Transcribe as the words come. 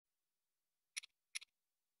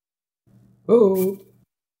Oh,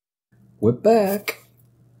 we're back.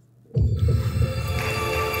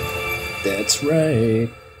 That's right.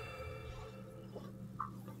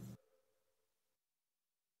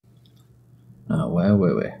 Oh, where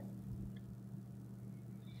were we?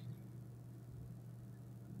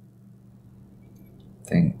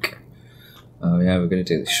 Think. Oh yeah, we're gonna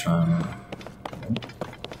do the shrine.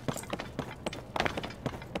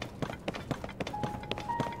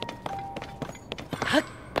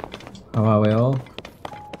 How are we all?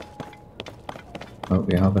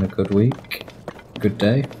 Hope you're having a good week, good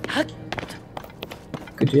day,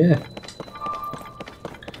 good year.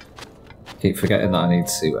 Keep forgetting that I need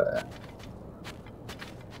to see where.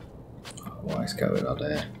 What is going on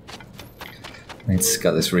here? I need to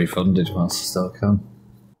get this refunded whilst I still can.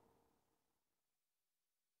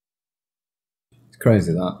 It's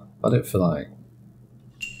crazy that. I've had it for like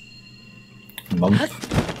a month.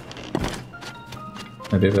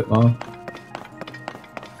 Maybe a bit more.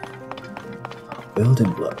 Oh,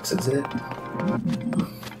 building blocks, is it?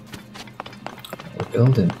 We're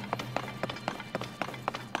building.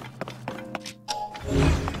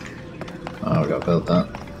 Oh, we gotta build that.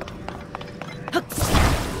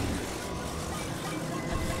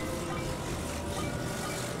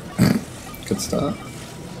 Good start.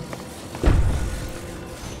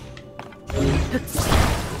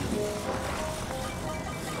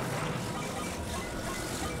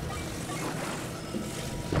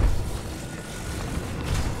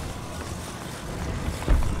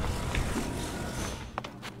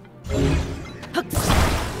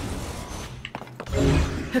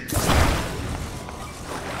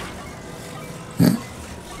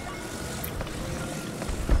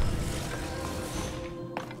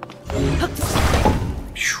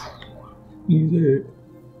 Easy.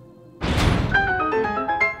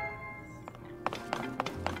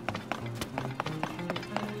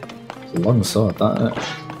 It's a long sword, that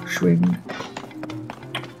swing.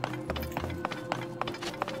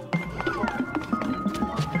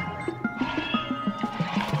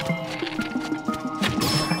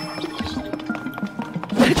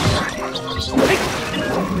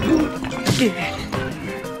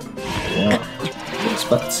 What?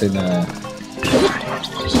 Expecting yeah.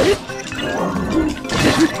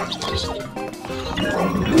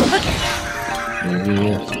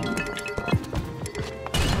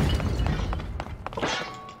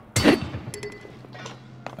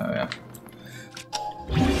 Oh yeah.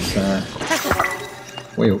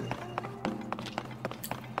 It's wheel.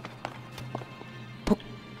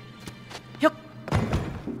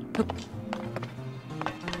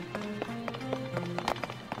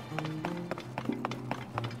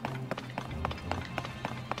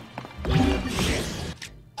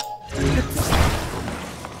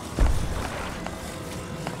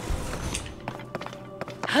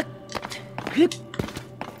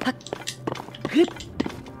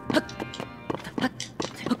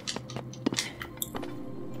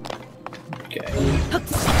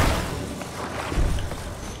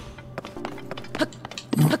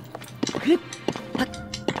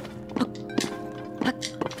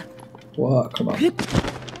 What? Come on.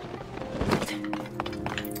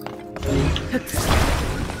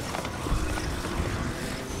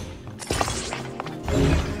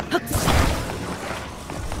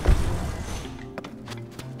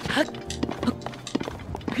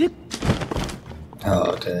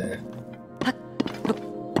 Oh dear.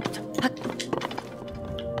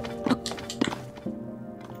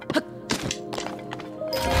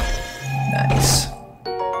 Nice.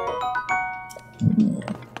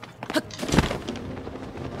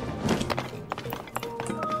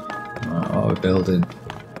 What are we building?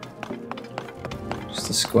 Just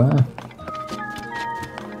a square.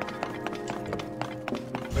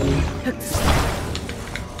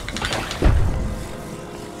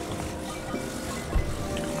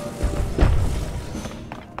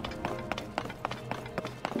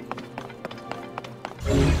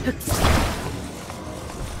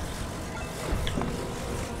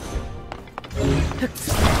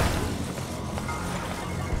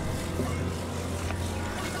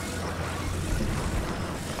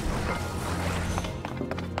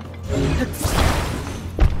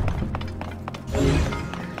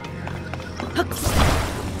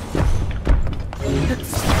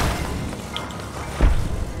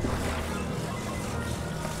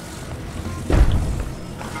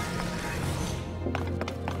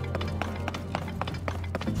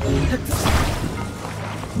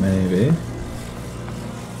 Maybe.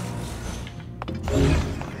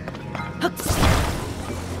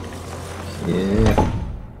 Yeah.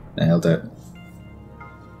 Nailed it.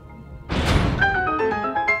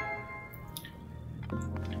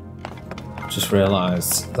 just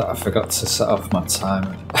realised that I forgot to set off my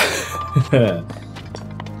timer.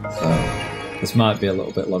 So this might be a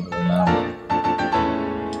little bit longer than now.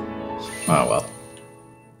 Oh well.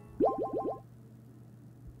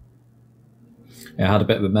 Yeah, I had a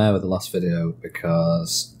bit of a mare with the last video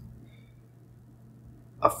because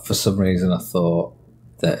for some reason I thought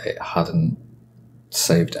that it hadn't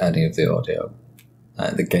saved any of the audio,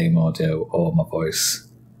 the game audio or my voice,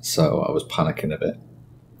 so I was panicking a bit.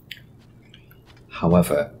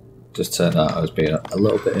 However, just turned out I was being a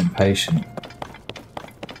little bit impatient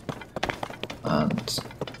and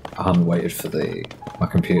I hadn't waited for my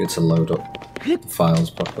computer to load up the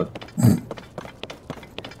files properly.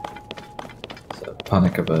 So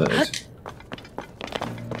panic averted.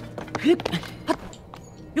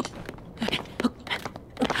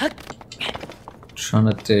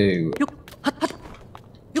 Trying to do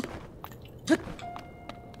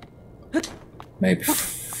maybe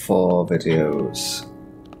 4 videos.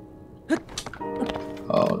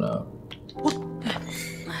 Oh no.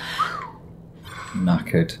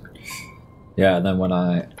 Knackered. Yeah, and then when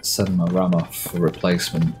I send my RAM off for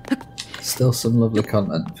replacement, still some lovely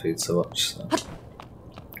content for you to watch, so.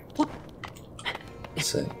 Let's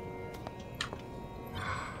see.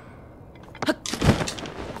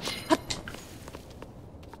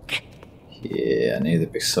 Yeah, I knew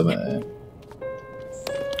there'd be something here.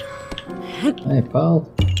 Hey, pal.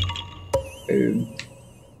 Boom.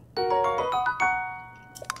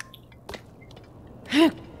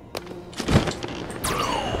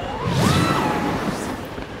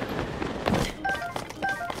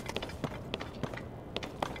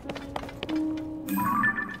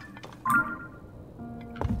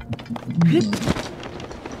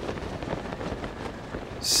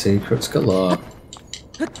 Secrets galore.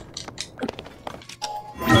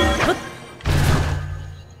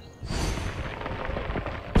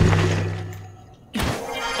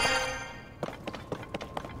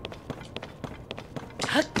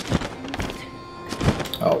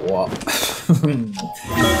 Oh, what?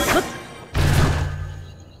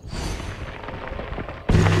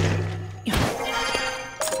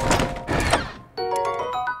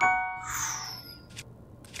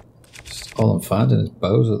 All I'm finding is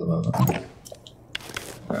bows at the moment.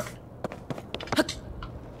 Yeah.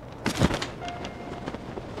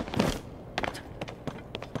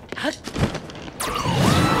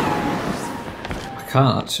 I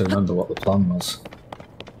can't actually remember what the plan was.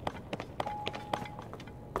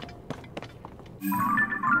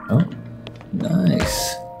 Oh,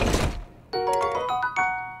 nice.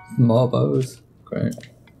 More bows. Great.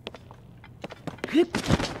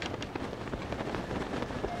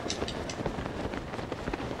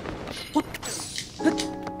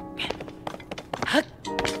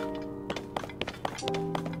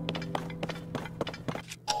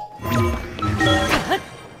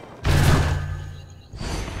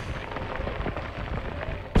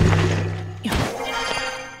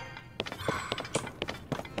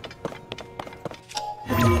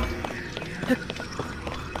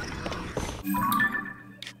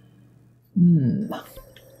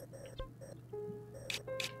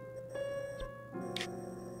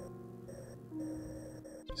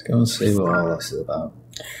 Let's go and see what all this is about.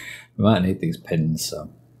 We might need these pins, so.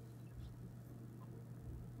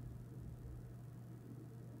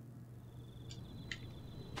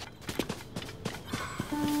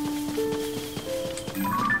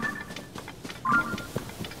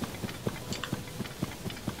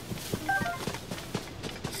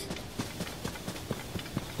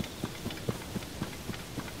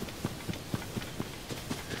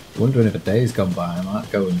 Wondering if a day's gone by. I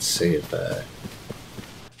might go and see if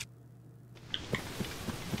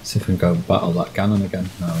we can go and battle that Ganon again.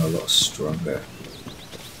 Now we're a lot stronger.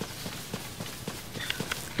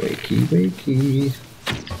 Wakey, wakey.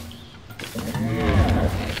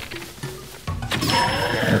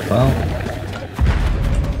 Hey, pal.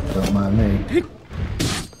 Don't mind me.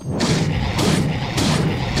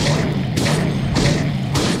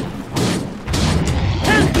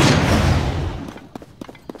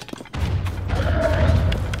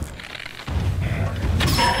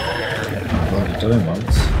 Doing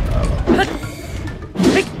once.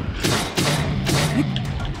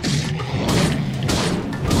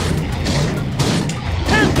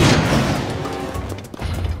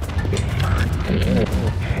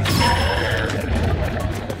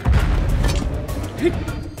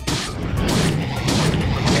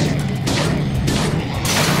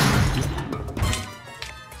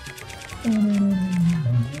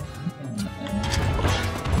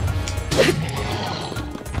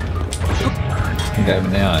 Get him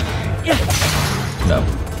in the eye. No.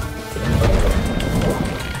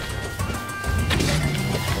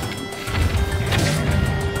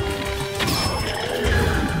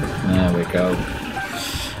 go.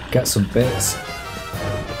 Get some bits.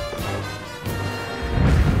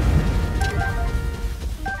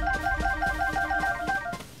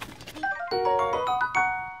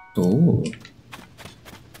 Ooh.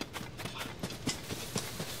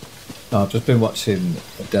 I've just been watching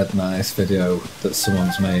a dead nice video that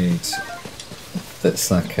someone's made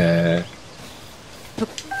that's like a...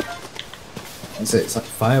 What's it? It's like a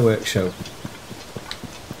fireworks show.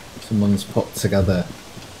 Someone's put together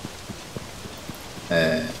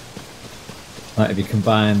like if you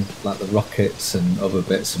combine like the rockets and other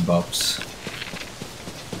bits and bobs.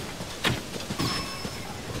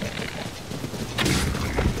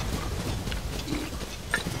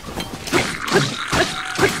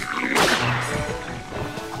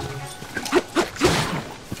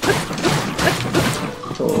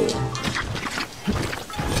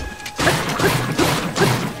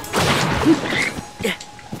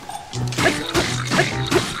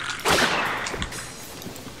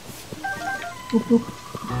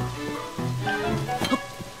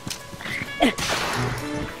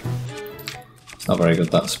 It's not very good,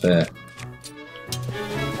 that spear.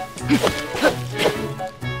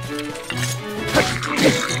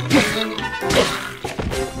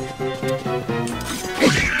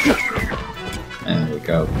 There we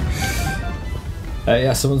go.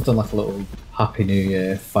 Yeah, someone's done like a little Happy New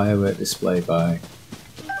Year firework display by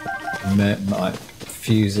like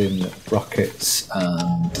fusing rockets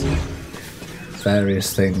and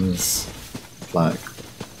various things like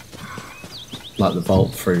the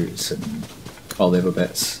vault fruits and all the other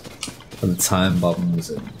bits and the time bombs,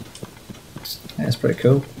 and yeah, it's pretty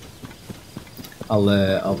cool.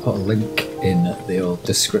 I'll put a link in the old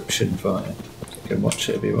description for you. You can watch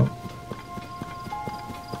it if you want.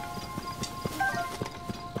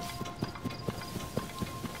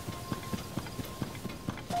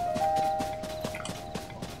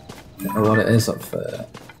 I don't know what it is I've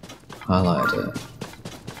highlighted it.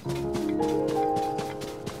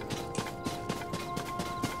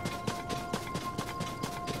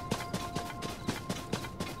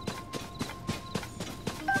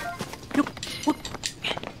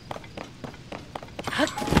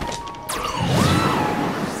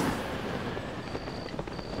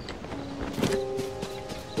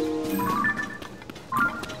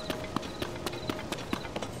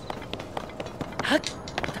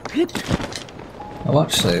 Oh,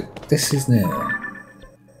 actually, this is near.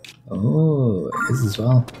 Oh, it is as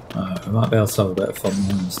well. We might be able to have a bit of fun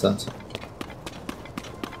here instead.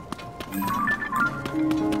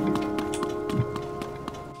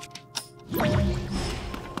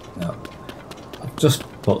 No. I've just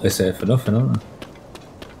put this here for nothing, haven't I?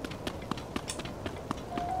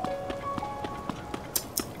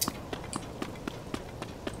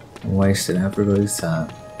 I'm wasting everybody's time.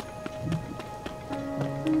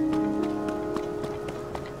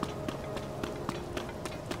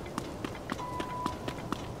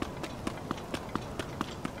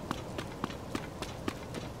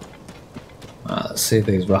 Let's see if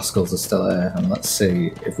these rascals are still here, and let's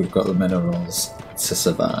see if we've got the minerals to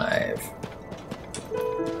survive.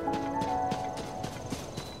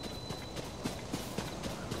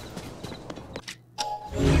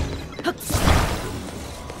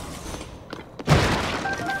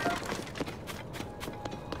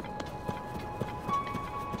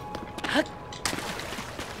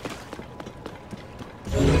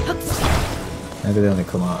 Maybe they only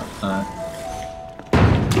come out at night.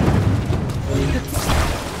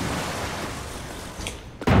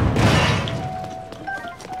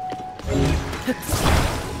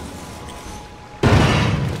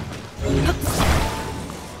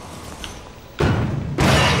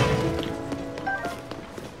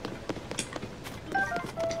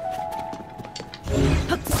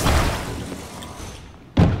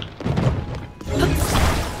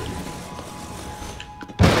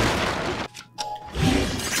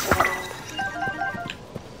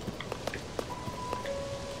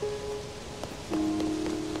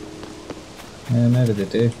 Yeah, maybe they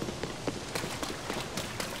do.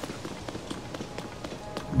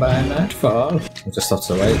 By nightfall, we'll just have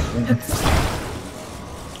to wait.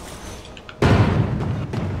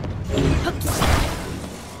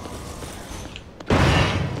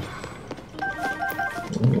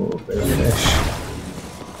 Ooh, a bit of fish.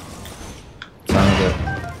 Time of it.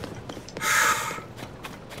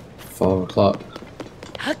 4 o'clock.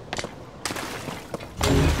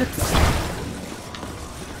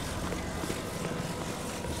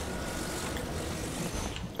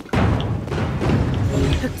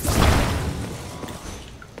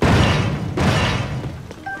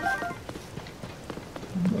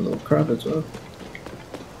 A little crab as well.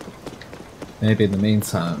 Maybe in the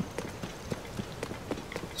meantime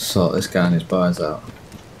sort this guy and his boys out.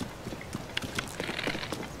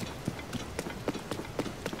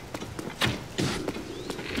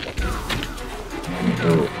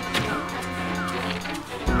 Oh.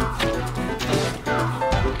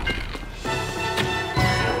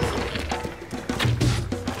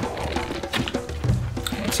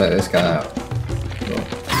 Let's take this guy out.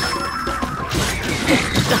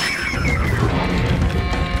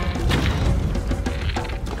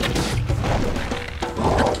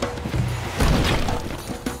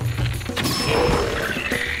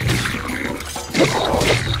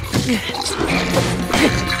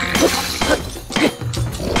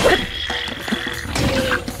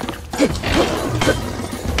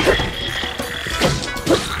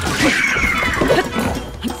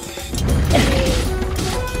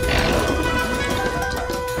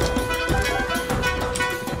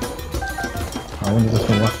 I wonder if I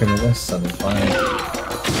can whack him with this and fine.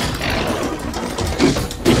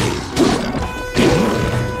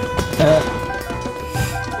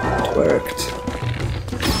 It worked.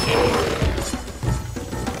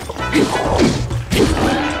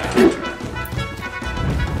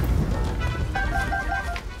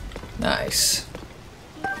 Nice.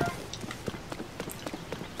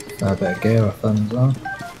 A bit of gear off them as well.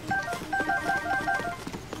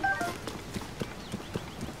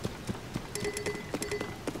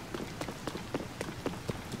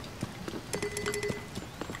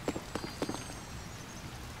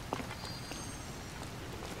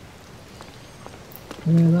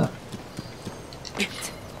 Look at that.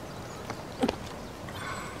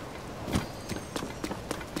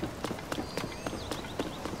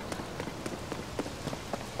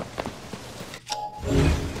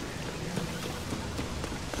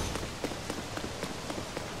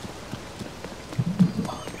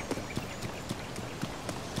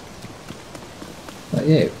 Is that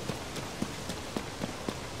you?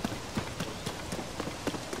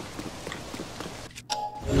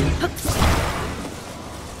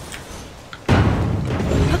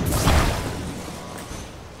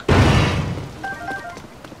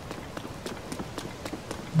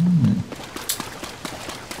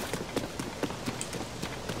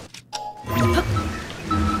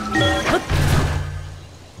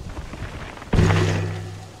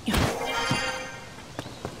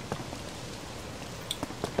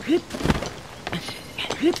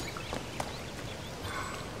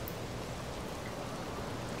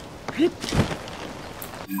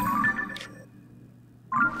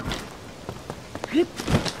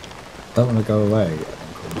 Don't want to go away and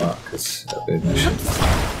come back because it'll be a mission.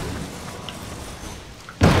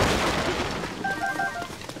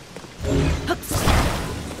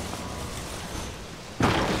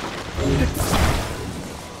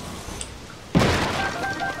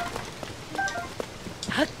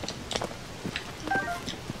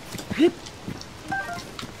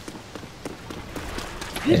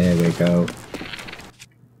 Here we go.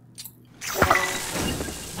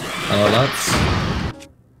 Hello lads.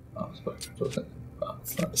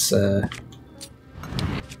 Let's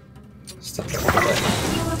step up a bit.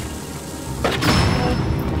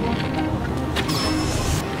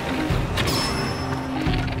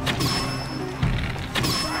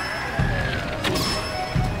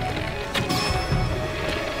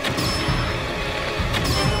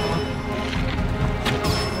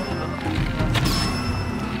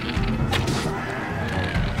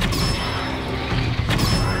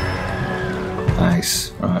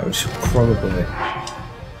 Nice. Right, we should probably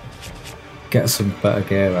get some better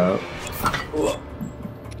gear out.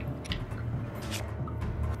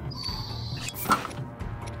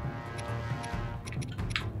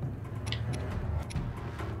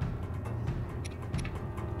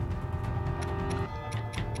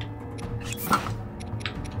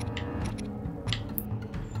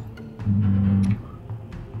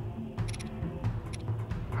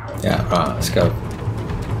 Yeah, right, let's go.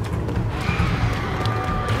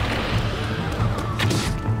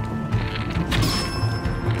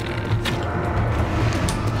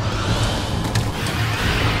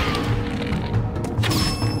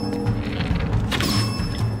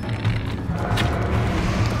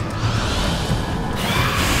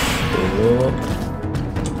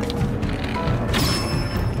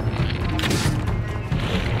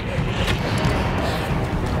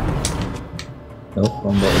 Nope,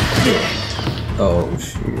 wrong button. Oh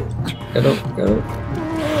shit. Get up, get up.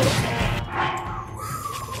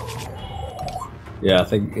 Yeah, I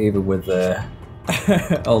think even with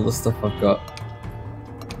all the stuff I've got.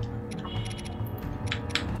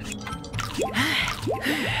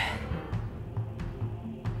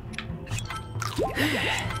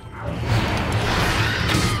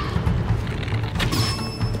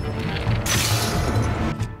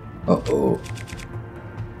 Uh-oh.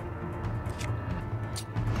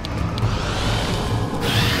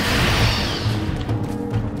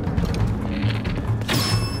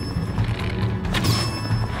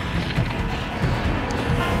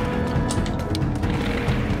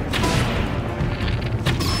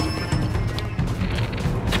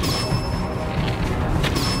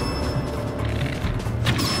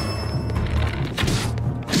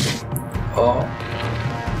 Oh.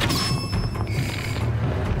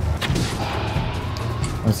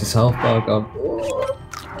 Where's his health bar gone? Whoa.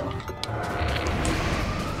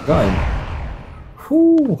 Got him.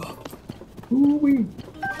 Whoo. Whoo-wee.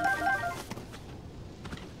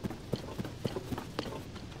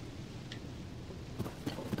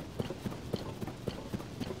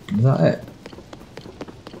 Is that it?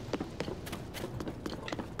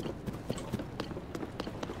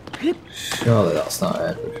 Surely that's not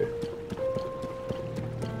everything.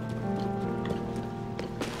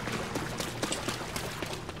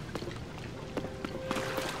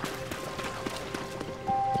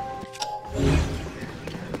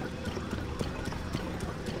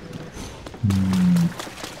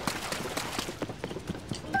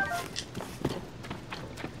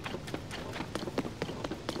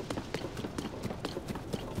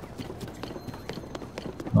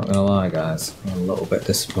 Not gonna lie, guys, I'm a little bit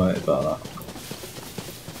disappointed about that.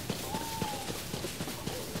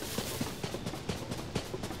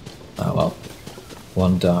 Oh well,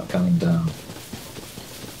 one dark Ganon down.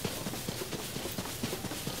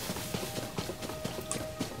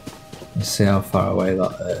 Let's see how far away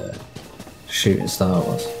that shooting star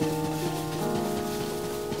was.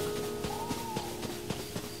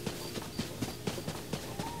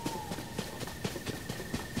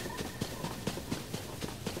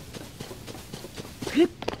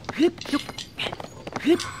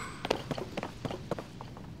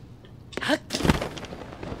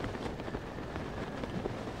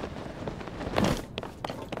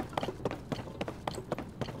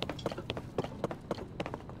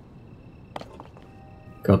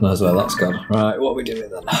 God knows where that's gone. Right, what are we doing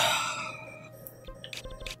then?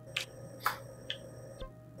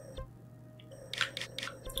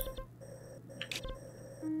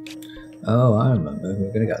 Oh, I remember.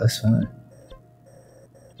 We're gonna get this, aren't we?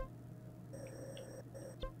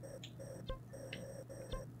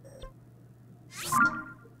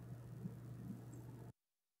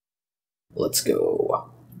 Let's go.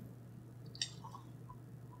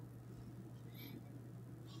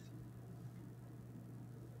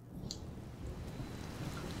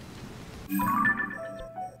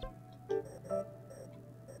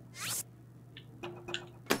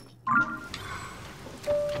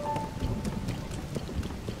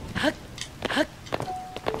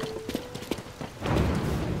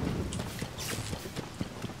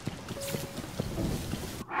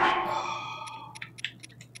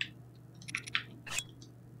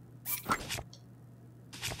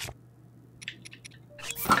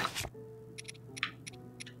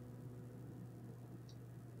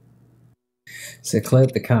 So it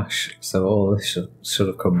cleared the cache, so all this should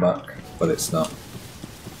have come back, but it's not.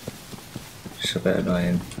 It's a bit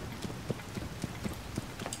annoying.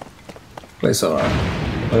 But it's alright.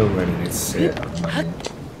 I don't really need to see it on the menu.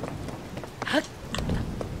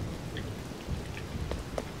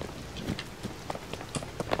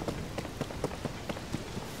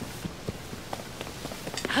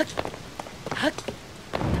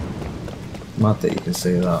 Mad that you can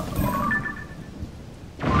see that.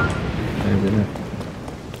 Maybe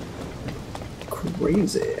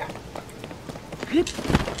crazy.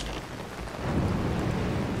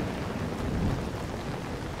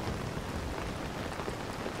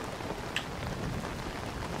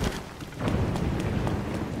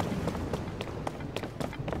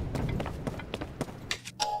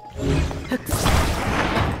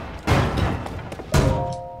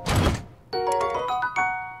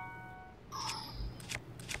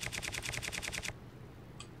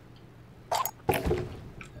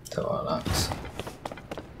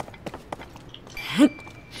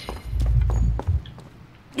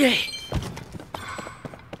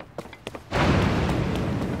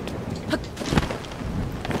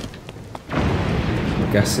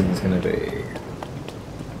 I'm guessing there's going to be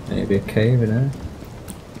maybe a cave in there.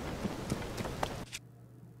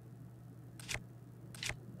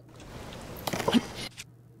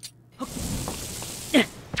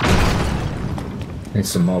 Need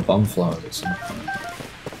some more bomb flowers at some point.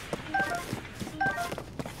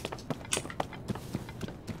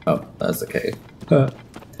 Oh, there's the cave.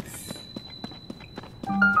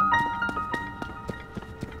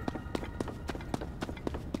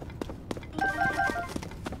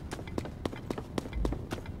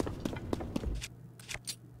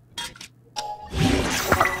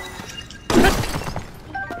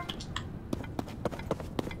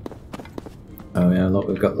 Oh yeah, look,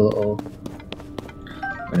 we've got the little...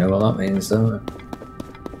 We know what that means, don't we?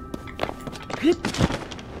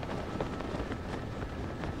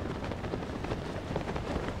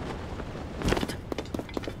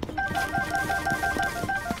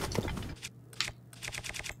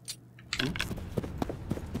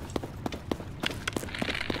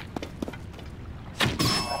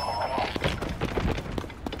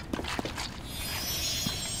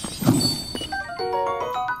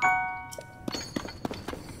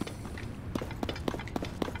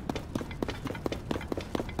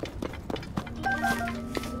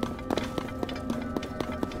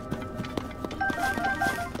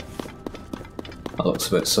 That looks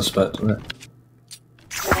a bit suspect, doesn't it?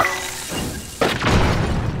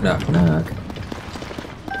 No, no.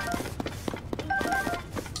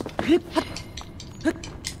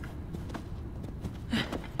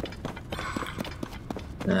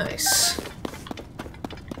 Nice.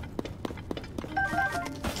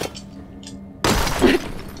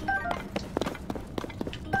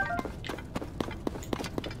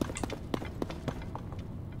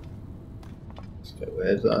 It's a bit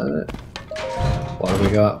weird, isn't it? What have we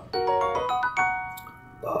got?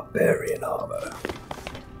 Barbarian Armour.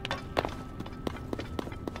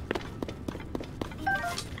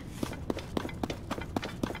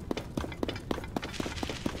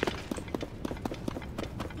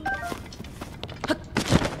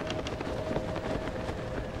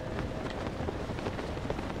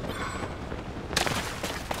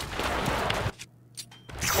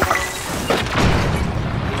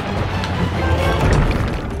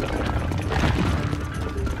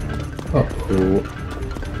 Oh, cool.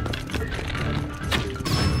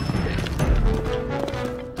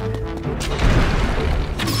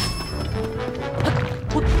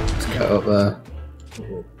 Let's get up there.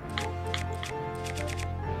 Ooh.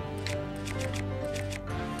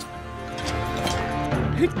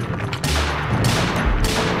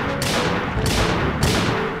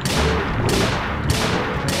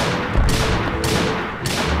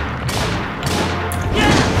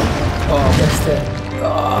 Oh, I missed it.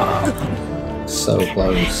 Oh, so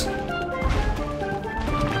close.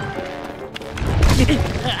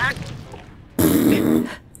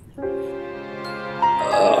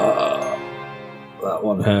 That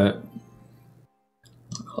one hurt.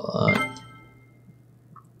 Like,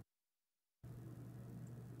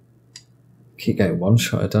 keep getting one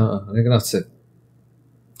shot, don't I? I'm gonna have to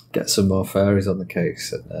get some more fairies on the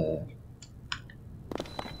case and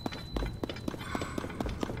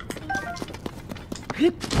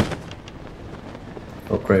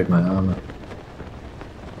upgrade my armor.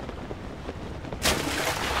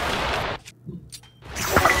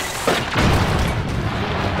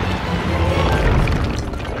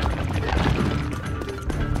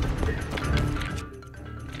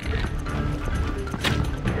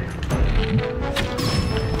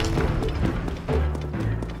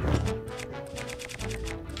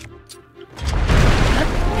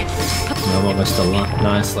 I'm almost a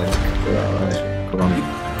nice link. Alright, come on.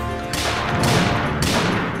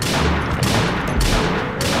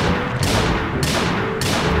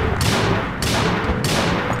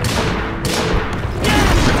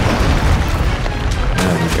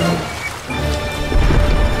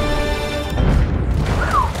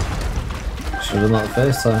 Should have done that the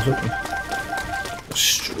first time, shouldn't we?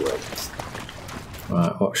 Strength.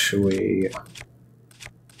 Right, what should we...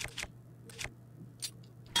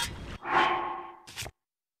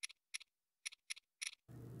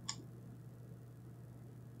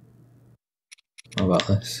 How about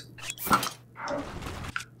this?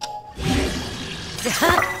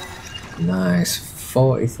 Nice,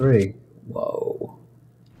 43. Whoa.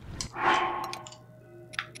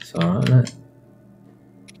 It's alright, isn't it?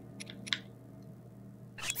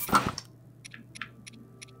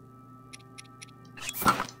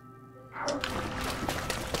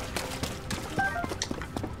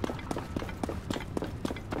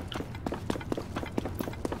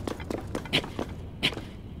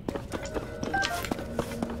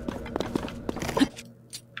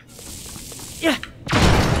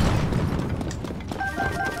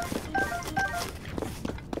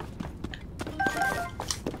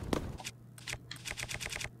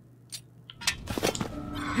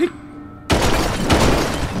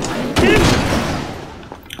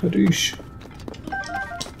 Kadoosh.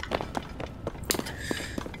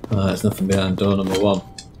 There's nothing behind door number 1.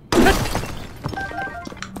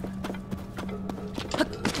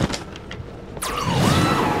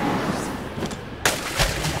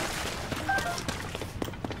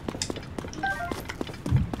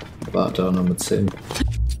 About door number 2.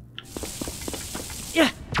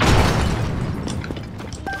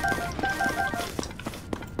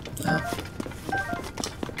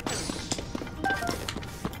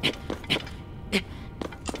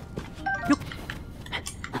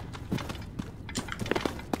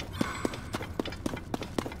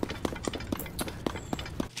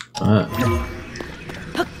 Alright.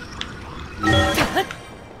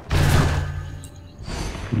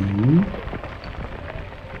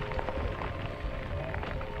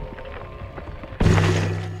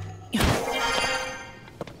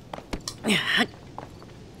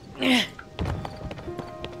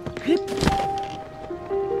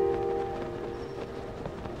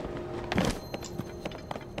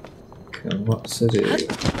 Okay, what's it do?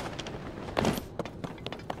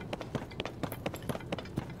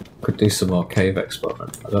 Could do some more cave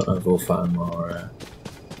exploring. I don't know if we'll find more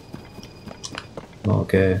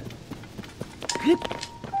gear.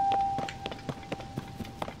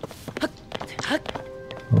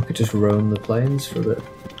 Or we could just roam the plains for a bit.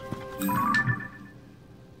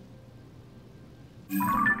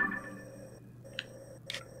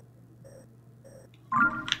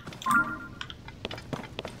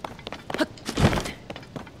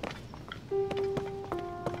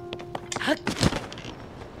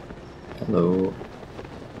 Hello.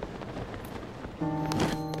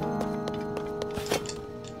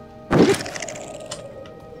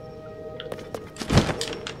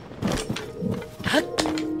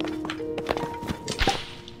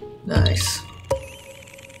 Nice.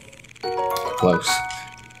 Close.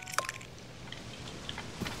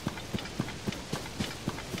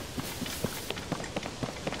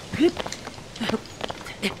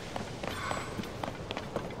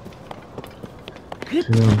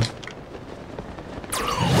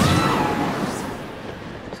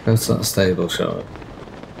 Let's go to that stable, shall we?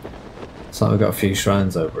 It's like we've got a few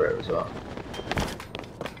shrines over here as well.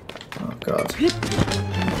 Oh god.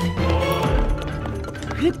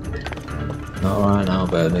 Not right now,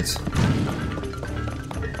 Bernard.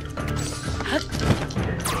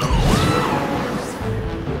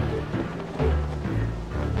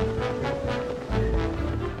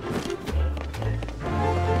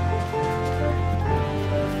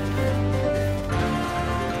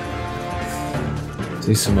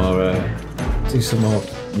 Do some more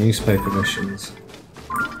newspaper missions.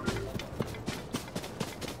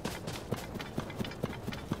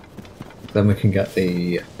 Then we can get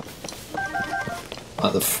the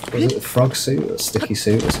was it the frog suit or sticky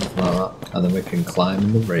suit or something like that, and then we can climb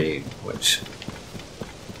in the rain, which,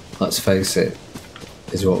 let's face it,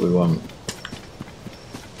 is what we want.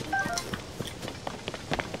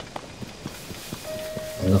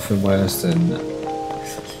 There's nothing worse than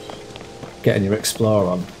getting your Explorer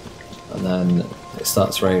on and then it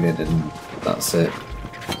starts raining and that's it.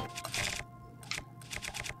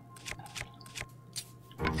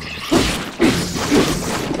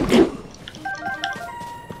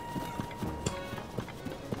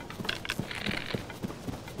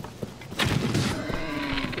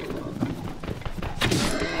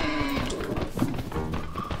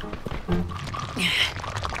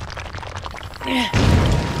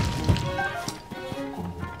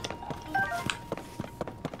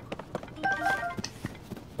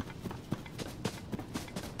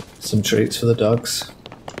 Some treats for the dogs.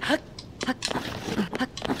 How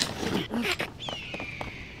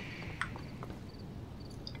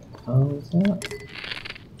was that?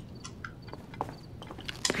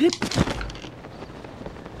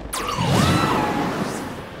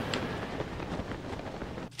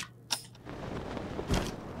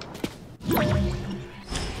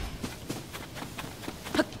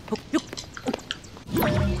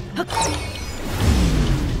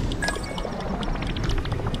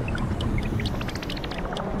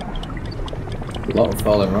 A lot of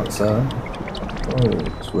falling rocks there. Oh,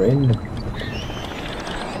 it's raining.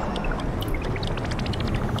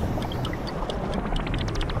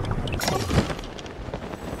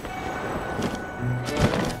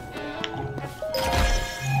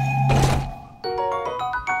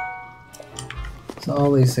 So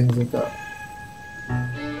all these things we've got.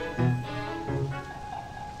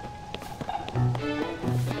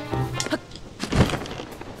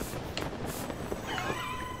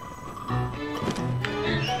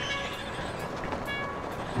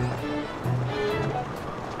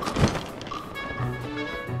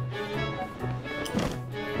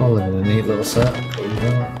 All in a neat little set.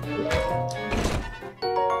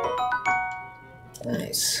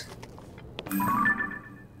 Nice.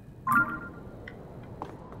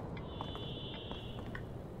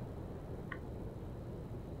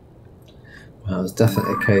 Well, there's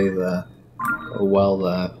definitely a cave there. A well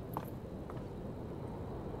there.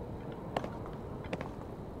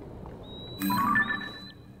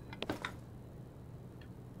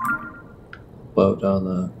 Boat down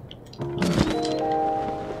there.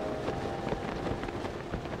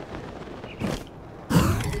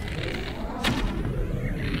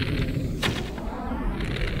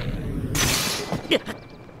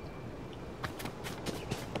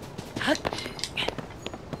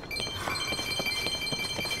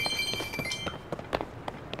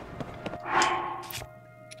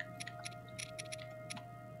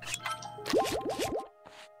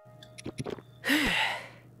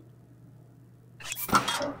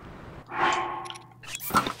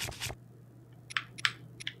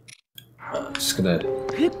 Just gonna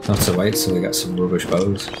have to wait till we get some rubbish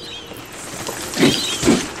bows.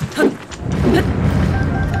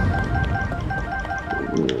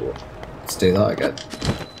 Ooh, let's do that again.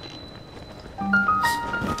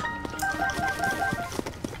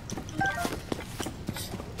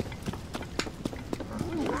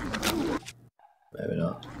 Maybe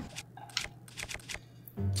not.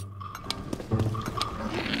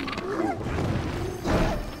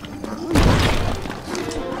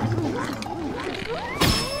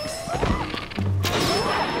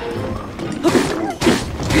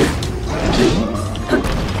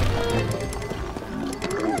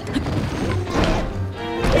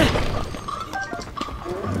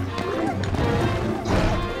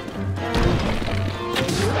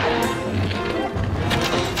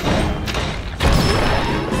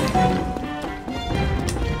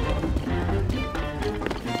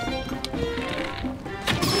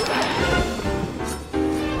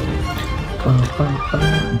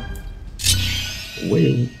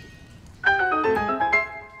 Wheeeyoooo.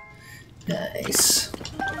 Nice.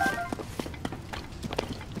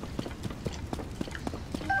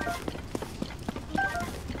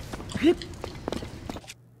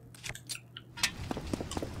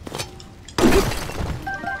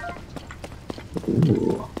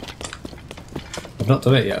 Ooh. I've not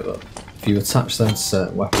done it yet, but if you attach them to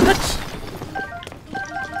certain weapons,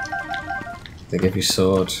 they give you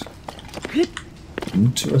sword.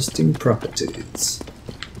 Interesting properties.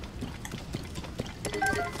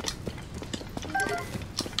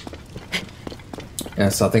 Yeah,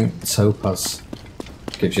 so I think topaz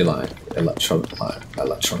gives you like electricity.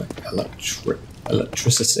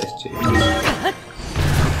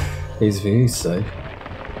 Easy for you to say.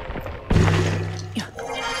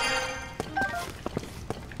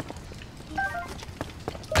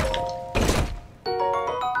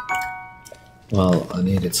 Well, I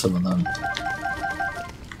needed some of them.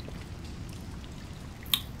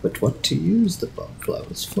 But what to use the bomb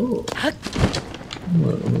flowers for?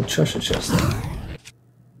 Well, a little treasure chest there.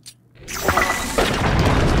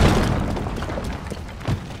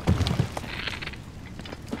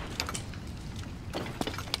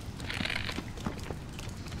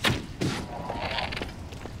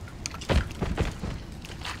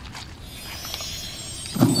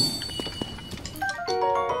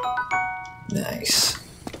 Nice.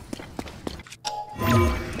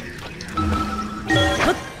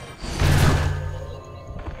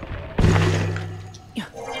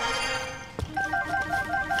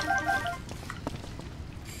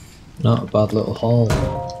 Not a bad little haul.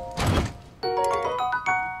 I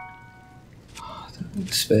don't need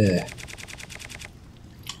a spear.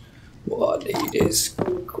 What I need is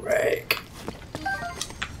Greg.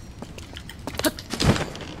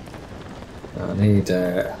 I need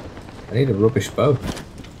a rubbish bow.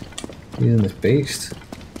 Using this beast.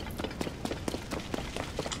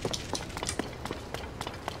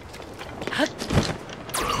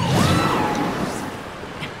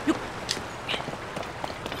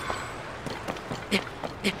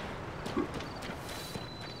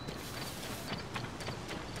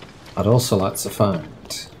 I'd also like to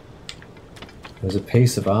find, there's a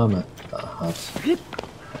piece of armour that I had.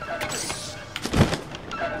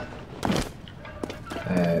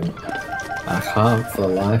 I can't for the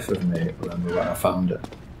life of me remember where I found it,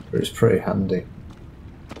 but it's pretty handy.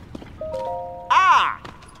 Ah!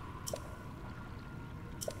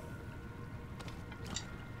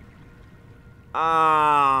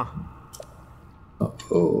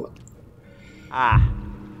 Oh. Ah.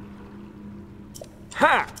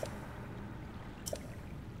 Ha!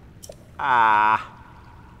 Ah.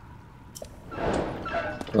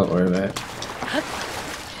 Don't worry, mate.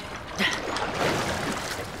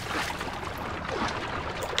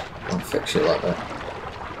 I'll fix you like that.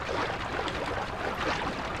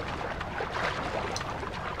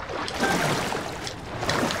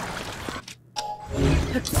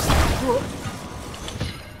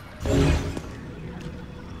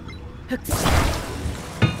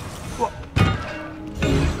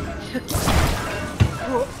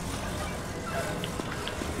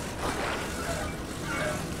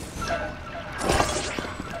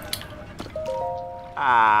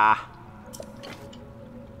 Ah.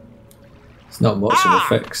 It's not much of a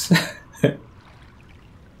fix.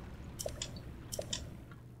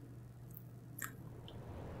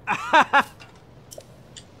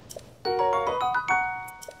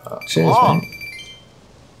 Oh, cheers, mate.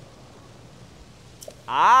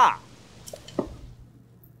 Ah.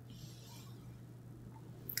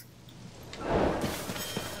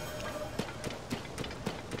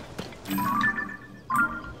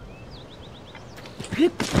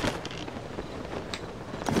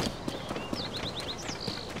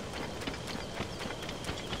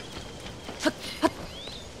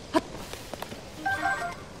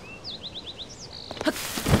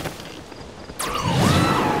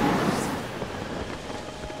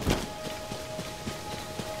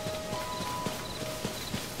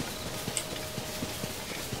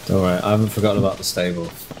 Don't worry, I haven't forgotten about the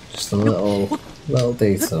stable. Just a little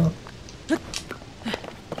detail.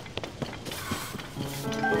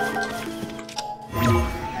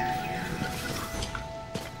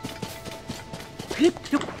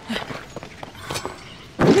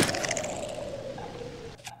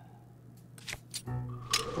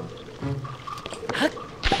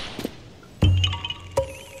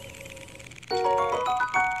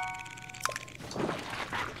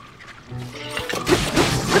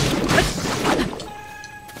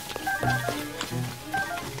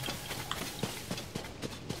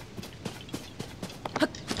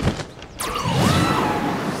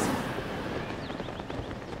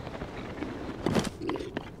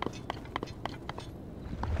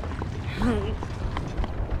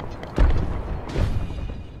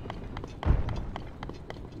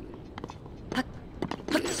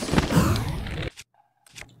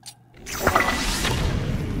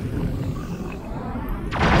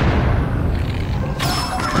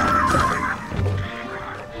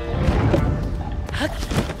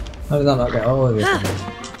 How did that not get all of it?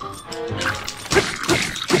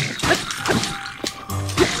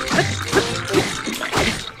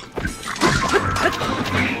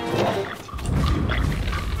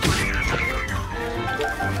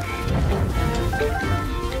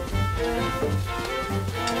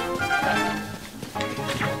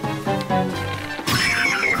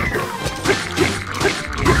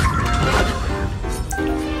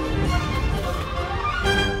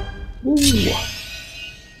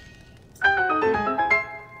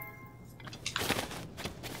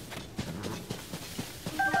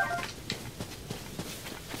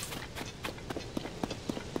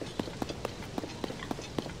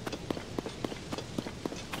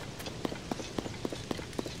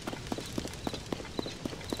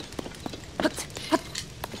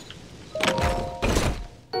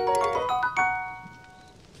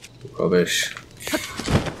 Rubbish.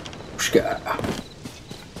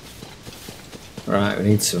 Right, we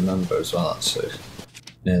need to remember as well, actually,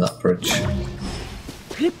 near that bridge.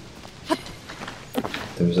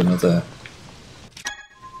 There was another.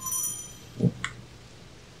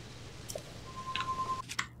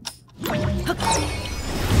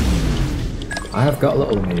 I have got a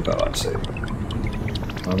little amiibo actually.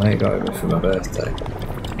 My mate got it for my birthday.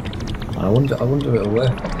 I wonder if it'll work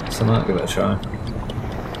on this. I might give it a try.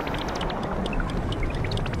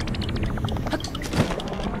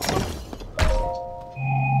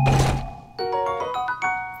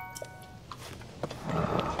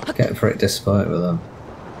 Getting pretty disappointed with them.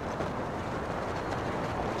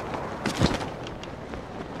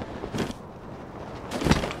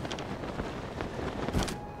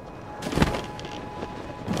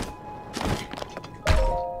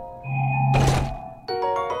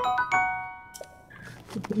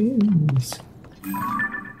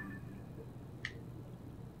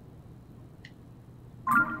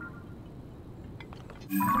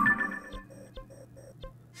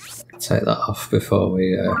 Take that off before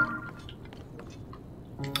we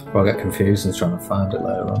before I get confused and trying to find it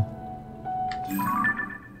later on.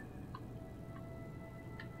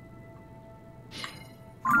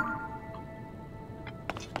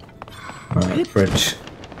 Right,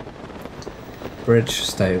 bridge,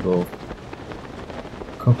 stable,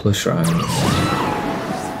 couple of shrines.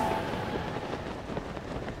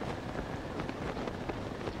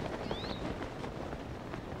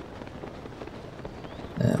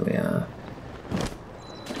 There we are.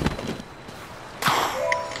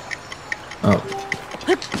 Oh.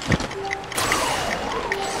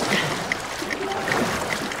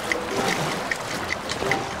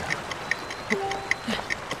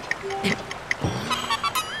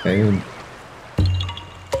 Boom.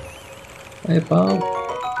 Hey, Bob.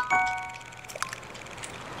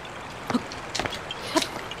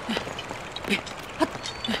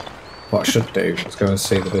 What I should do is go and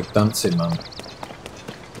see the big dancing man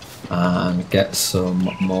and get some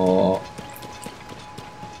more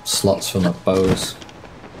slots for my bows.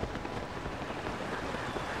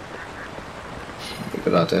 That'd be a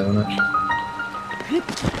good idea, wouldn't it?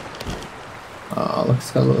 Oh, look,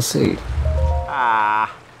 it's got a little seed.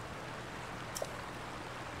 Ah.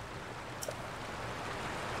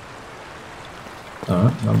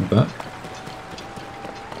 Alright, I'll be back.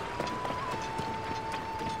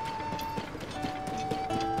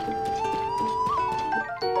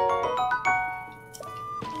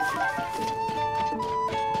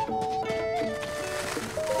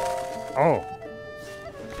 Oh.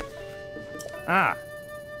 Ah.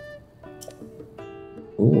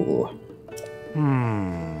 Ooh.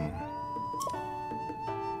 Hmm.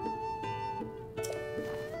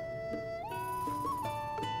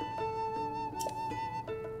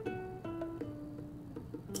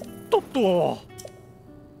 Toto.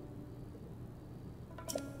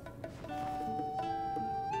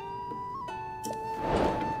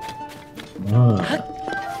 Ah.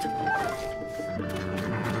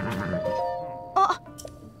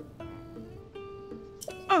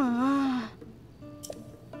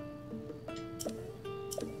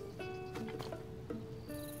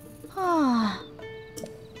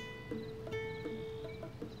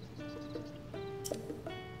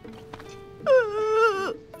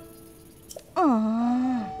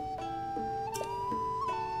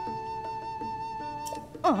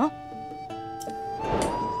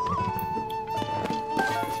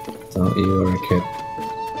 Thought you were a kid.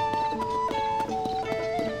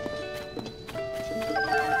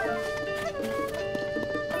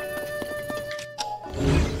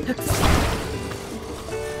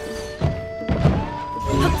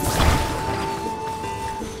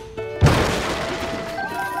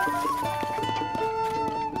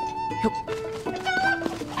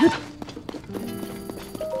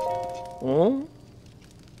 Oh.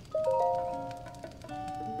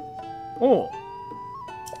 Oh.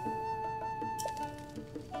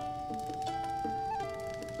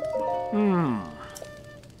 Hmm.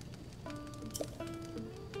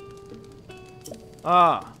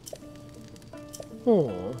 Ah.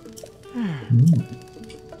 Oh.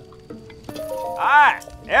 Ah,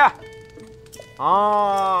 yeah.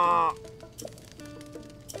 Oh.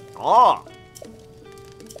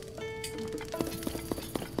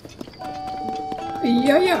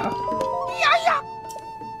 Yeah, yeah.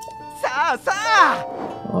 Sa.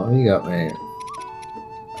 Oh, you got me.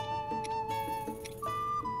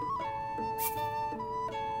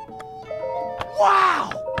 Wow.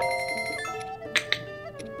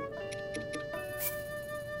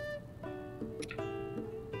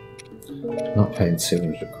 Not paying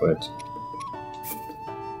 200 quid.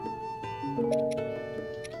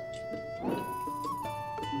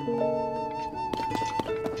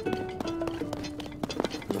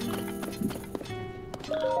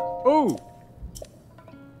 Oh.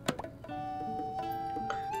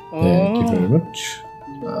 Thank you very much.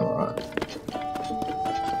 Alright.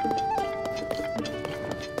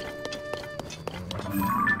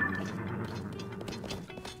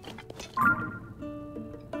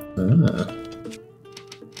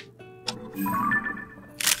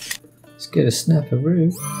 Let's get a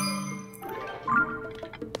snapperoo.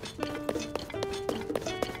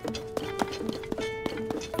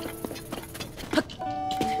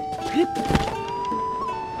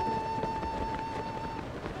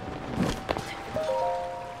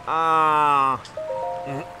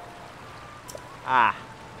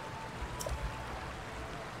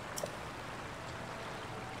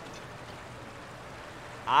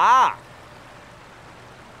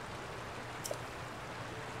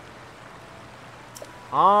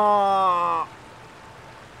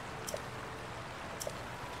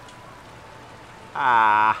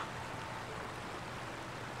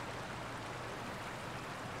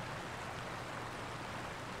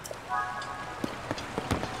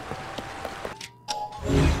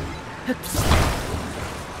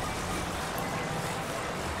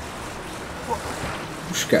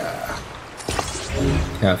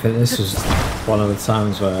 Yeah, I think this was one of the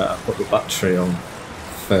times where I put the battery on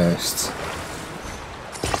first,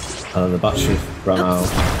 and the battery ran out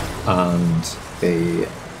and the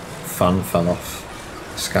fan fell off.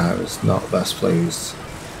 Sky was not best pleased.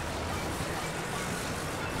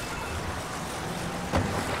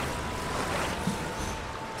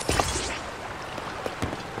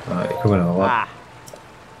 Right, you're coming over.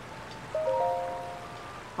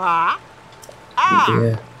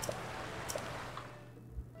 Yeah.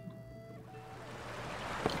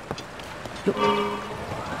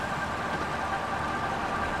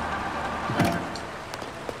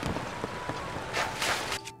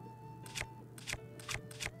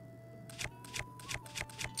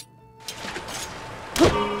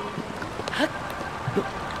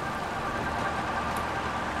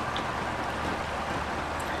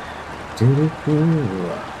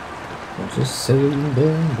 I'm just sailing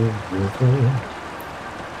down the river,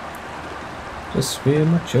 just me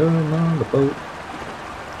and my chum on the boat.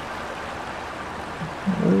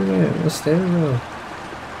 Oh yeah, the stereo.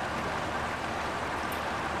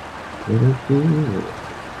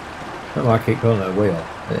 Don't like it calling it a wheel,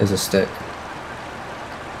 it is a stick.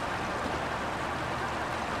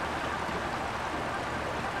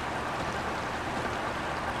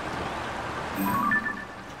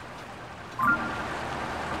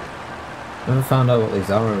 Never found out what these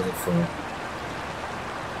arrows are for.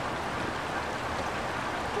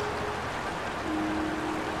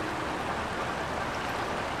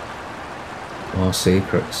 More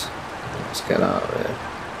secrets. Let's get out of here.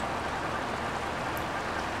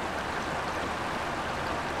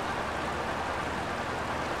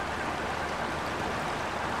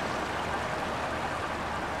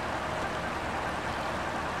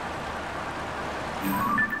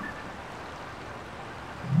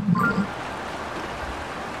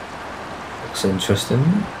 Looks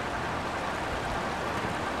interesting.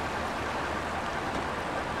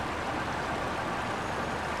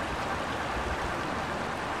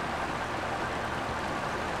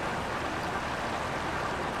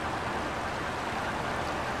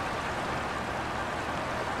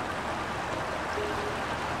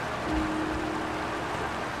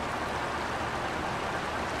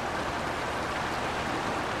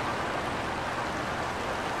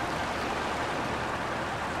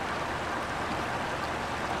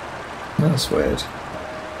 That's weird.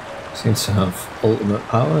 Seems to have ultimate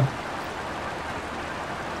power.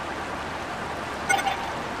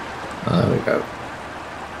 Oh, there we go.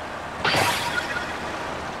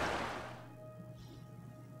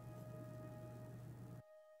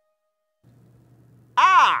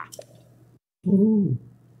 Ah! Ooh.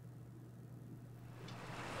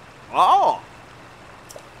 Oh!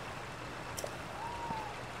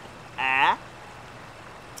 Ah!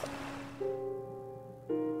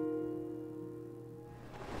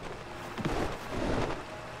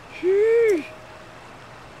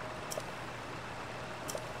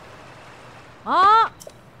 Ah!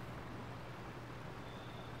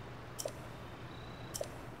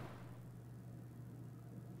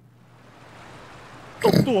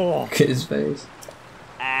 Look at his face.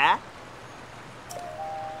 Ah!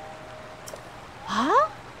 Huh?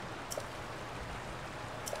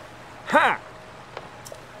 Ha!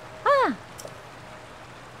 Ah!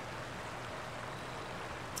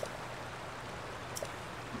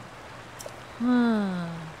 Hmm.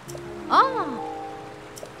 Ah!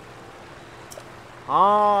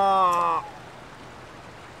 Ah!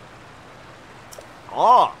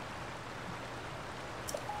 Oh!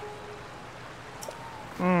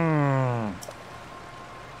 Hmm.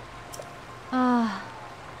 Ah!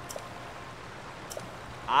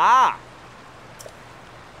 Ah!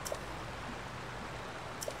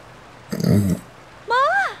 Ma!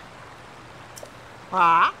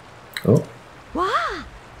 Ah! Oh, Wow!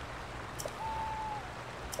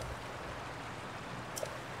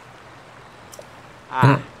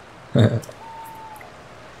 Ah!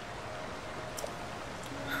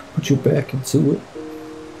 put you back into it.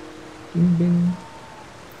 Bing bing.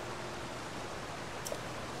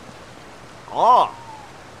 Oh!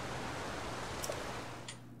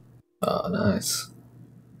 Oh, nice.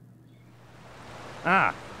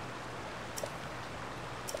 Ah.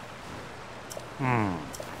 Hmm.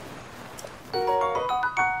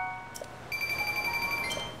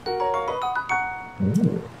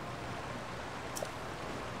 Ooh.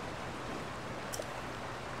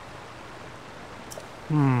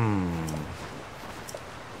 Hmm.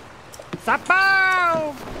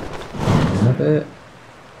 Sapow! A bit.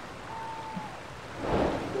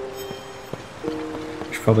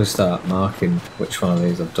 Should probably start marking which one of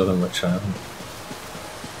these I've done and which I haven't.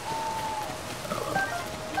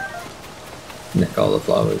 Nick all the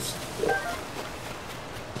flowers.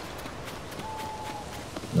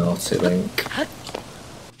 Naughty Link.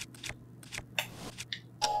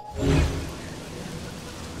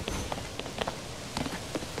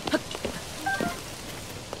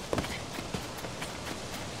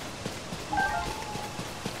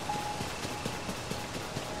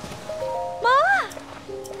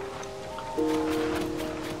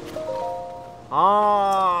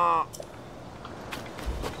 Ah!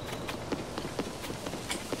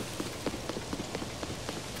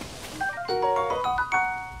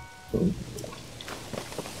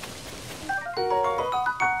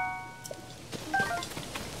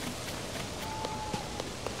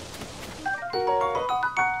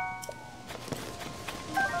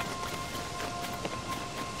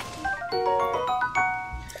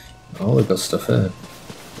 All the good stuff here.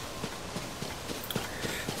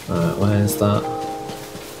 Right, where's that?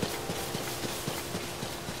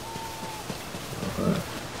 Right.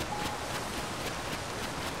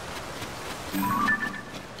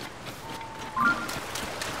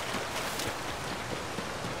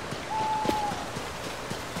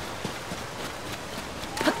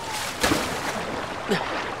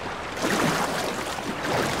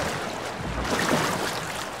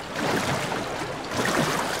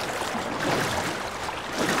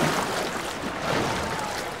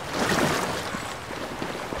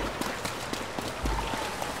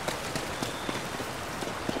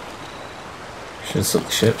 Should have took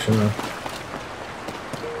the ship, shouldn't I?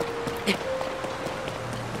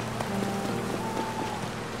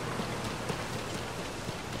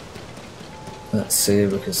 Let's see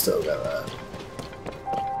if we can still get that.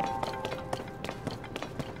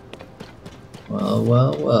 Well,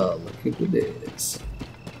 well, well, look at this.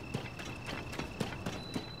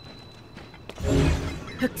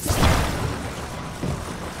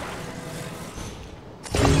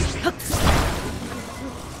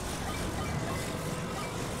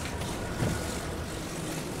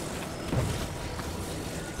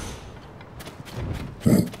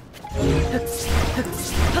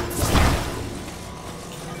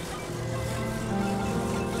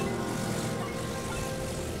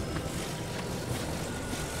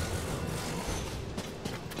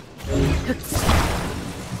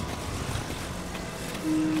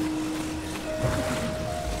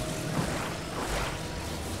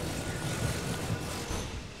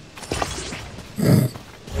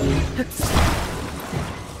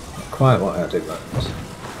 Quite what I did, man.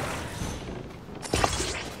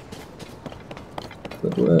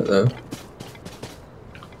 Good work though.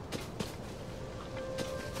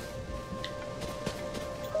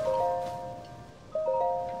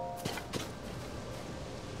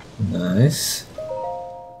 Nice.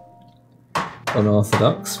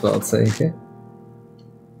 Unorthodox, but I'll take it.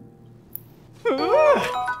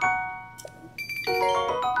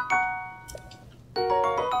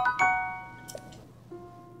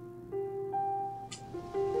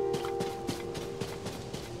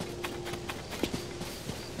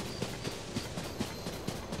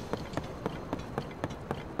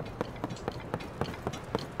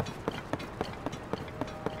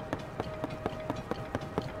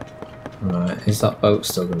 Right, is that boat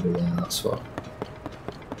still going to be there? That's what.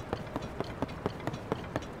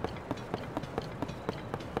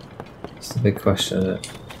 It's the big question, isn't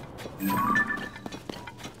it?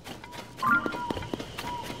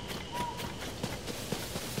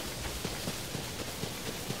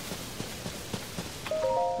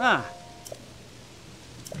 Ah.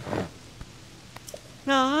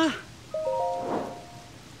 Ah.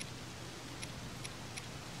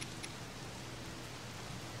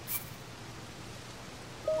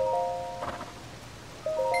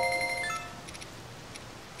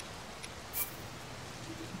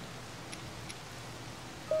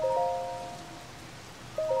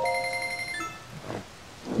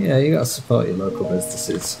 Yeah, you gotta support your local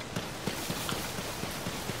businesses.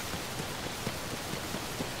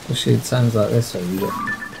 Especially at times like this where you get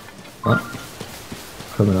what?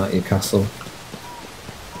 Coming out your castle.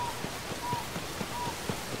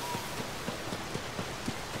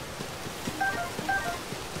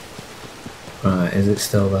 Right, is it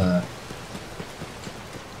still there?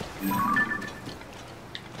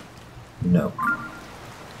 No.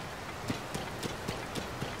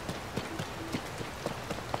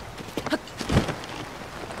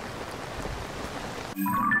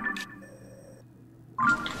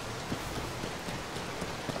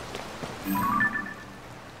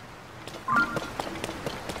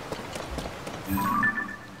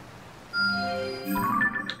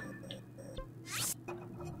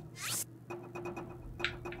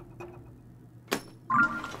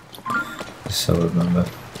 So remember.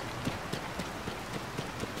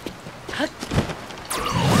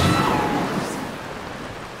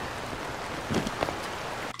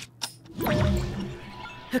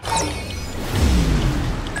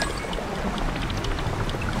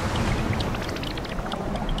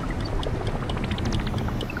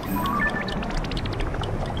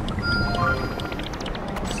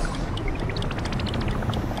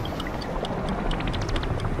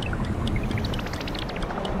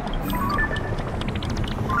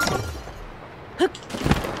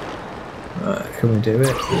 Can we do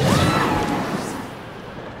it?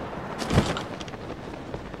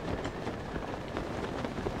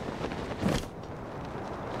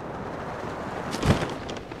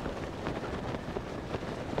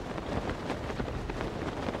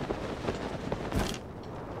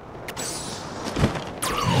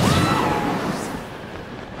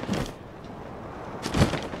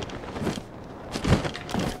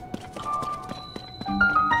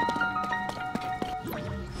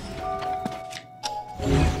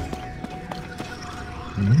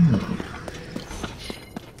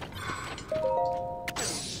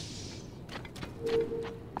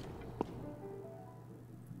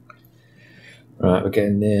 Right, we're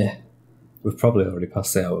getting near. We've probably already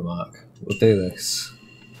passed the hour mark. We'll do this.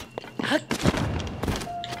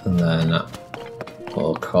 And then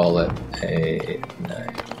we'll call it a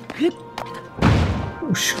night.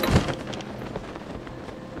 Oh, shit.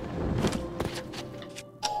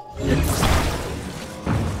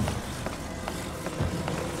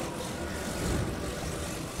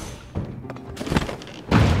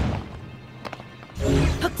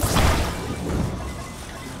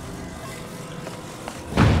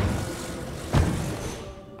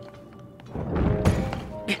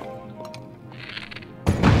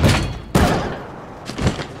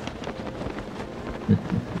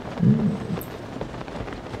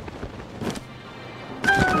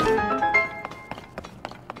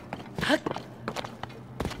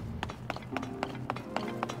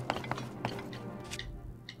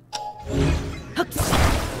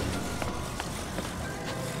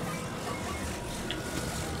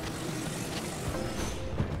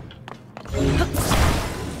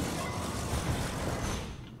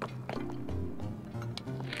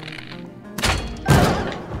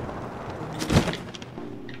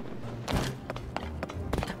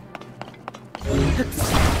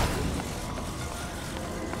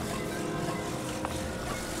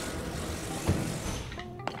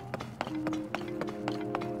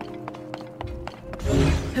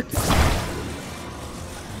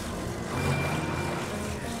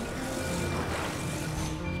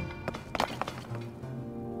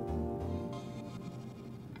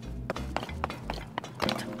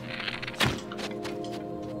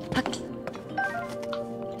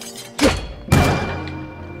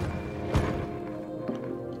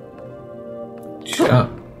 Shut.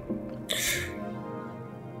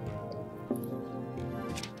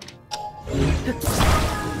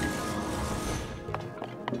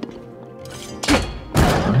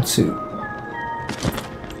 One, two.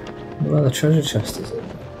 Where the treasure chest is it?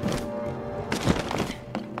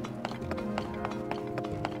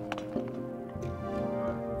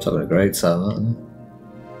 It's having a great time, aren't they?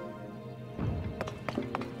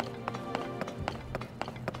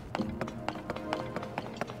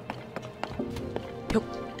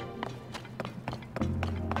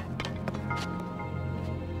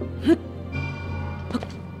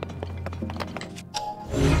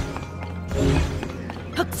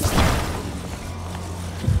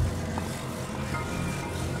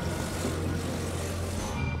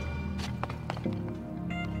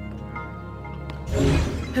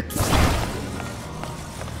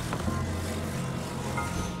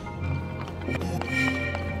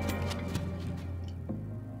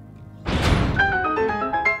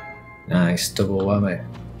 Nice, double whammy.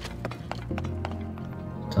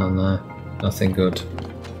 Down there, nothing good.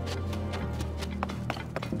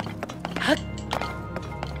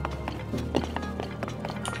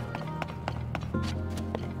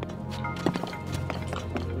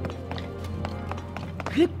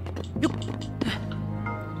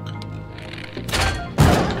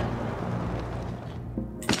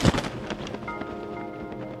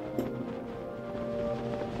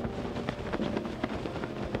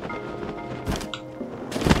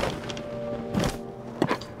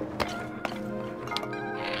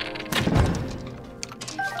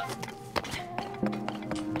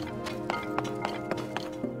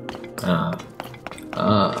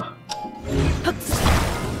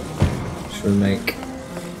 Should we make...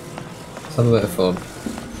 Let's have a bit of fun.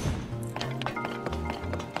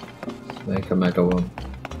 Let's make a mega one.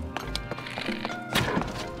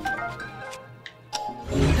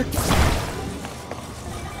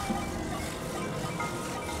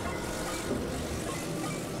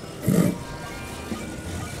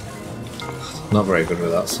 Not very good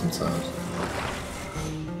with that sometimes.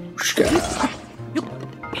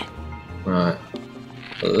 Right.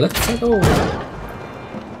 Let's go.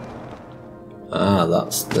 Ah,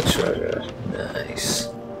 that's the treasure. Nice.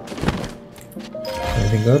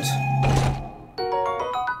 Anything good?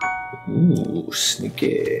 Ooh,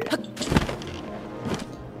 sneaky.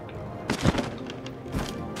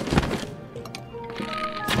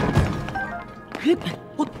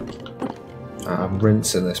 I'm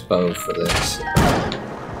rinsing this bow for this.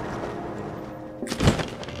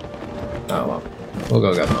 Oh well, we'll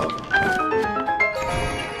go get more.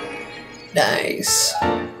 Nice.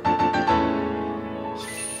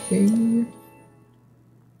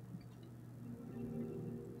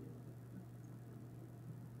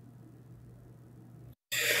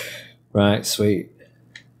 Right, sweet.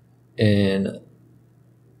 In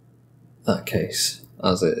that case,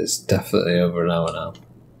 as it is definitely over an hour now,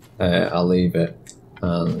 I'll leave it,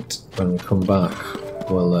 and when we come back,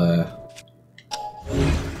 we'll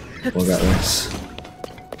get this.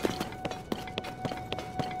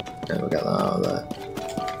 Yeah, we'll get that out of there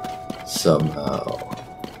somehow.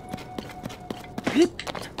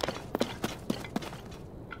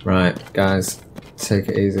 Right, guys, take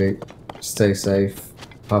it easy, stay safe,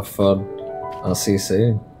 have fun. I'll see you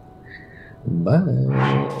soon.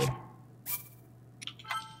 Bye.